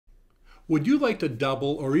Would you like to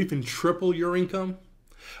double or even triple your income?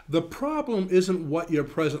 The problem isn't what you're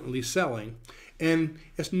presently selling, and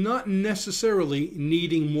it's not necessarily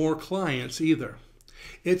needing more clients either.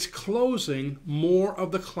 It's closing more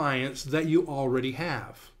of the clients that you already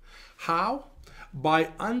have. How? By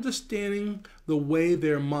understanding the way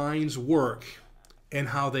their minds work and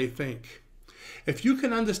how they think. If you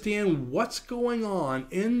can understand what's going on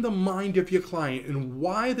in the mind of your client and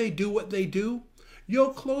why they do what they do,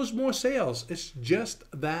 you'll close more sales. It's just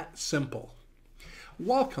that simple.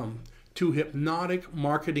 Welcome to Hypnotic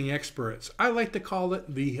Marketing Experts. I like to call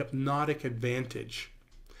it the hypnotic advantage.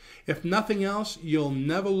 If nothing else, you'll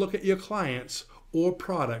never look at your clients or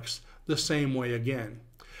products the same way again.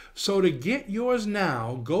 So to get yours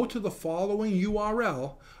now, go to the following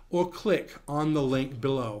URL or click on the link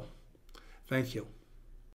below. Thank you.